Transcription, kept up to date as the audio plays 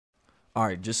All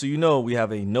right, just so you know, we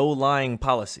have a no lying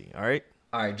policy, all right?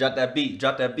 All right, drop that beat.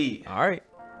 Drop that beat. All right.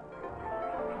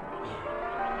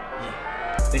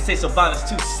 They say Cilvanis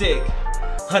too sick.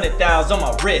 100,000 on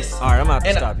my wrist. All right, I'm gonna have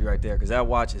to stop you right there because that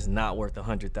watch is not worth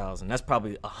 100,000. That's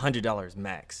probably $100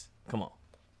 max. Come on.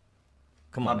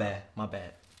 Come on. My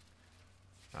bad.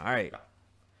 All right.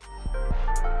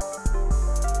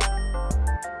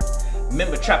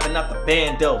 Remember trapping out the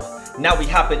bando. Now we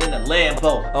hopping in the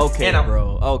Lambo. Okay,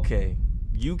 bro. Okay.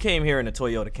 You came here in a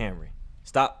Toyota Camry.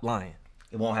 Stop lying.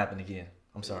 It won't happen again.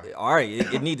 I'm sorry. All right,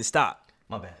 it need to stop.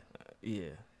 My bad. Yeah.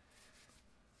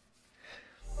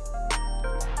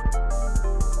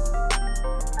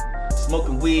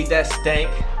 Smoking weed that stank.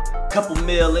 Couple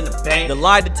mil in the bank. The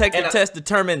lie detector test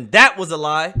determined that was a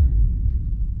lie.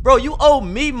 Bro, you owe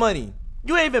me money.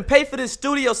 You ain't even paid for this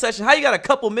studio session. How you got a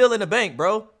couple mil in the bank,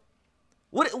 bro?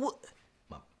 What?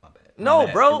 My bad. No,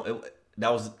 bro.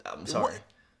 That was. I'm sorry.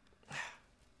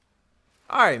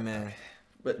 All right, man.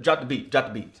 But drop the beat. Drop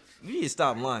the beat. You need to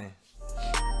stop lying.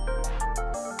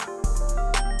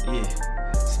 Yeah.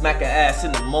 Smack her ass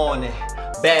in the morning.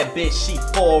 Bad bitch, she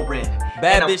foreign.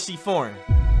 Bad bitch, she foreign.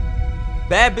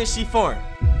 Bad bitch, she foreign.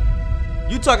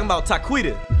 You talking about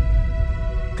Taquita.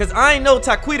 Cause I ain't know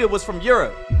Taquita was from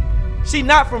Europe. She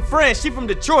not from France, she from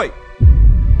Detroit.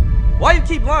 Why you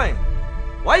keep lying?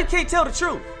 Why you can't tell the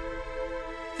truth?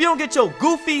 If you don't get your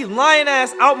goofy lying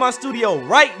ass out my studio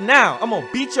right now, I'm gonna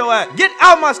beat your ass. Get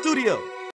out my studio.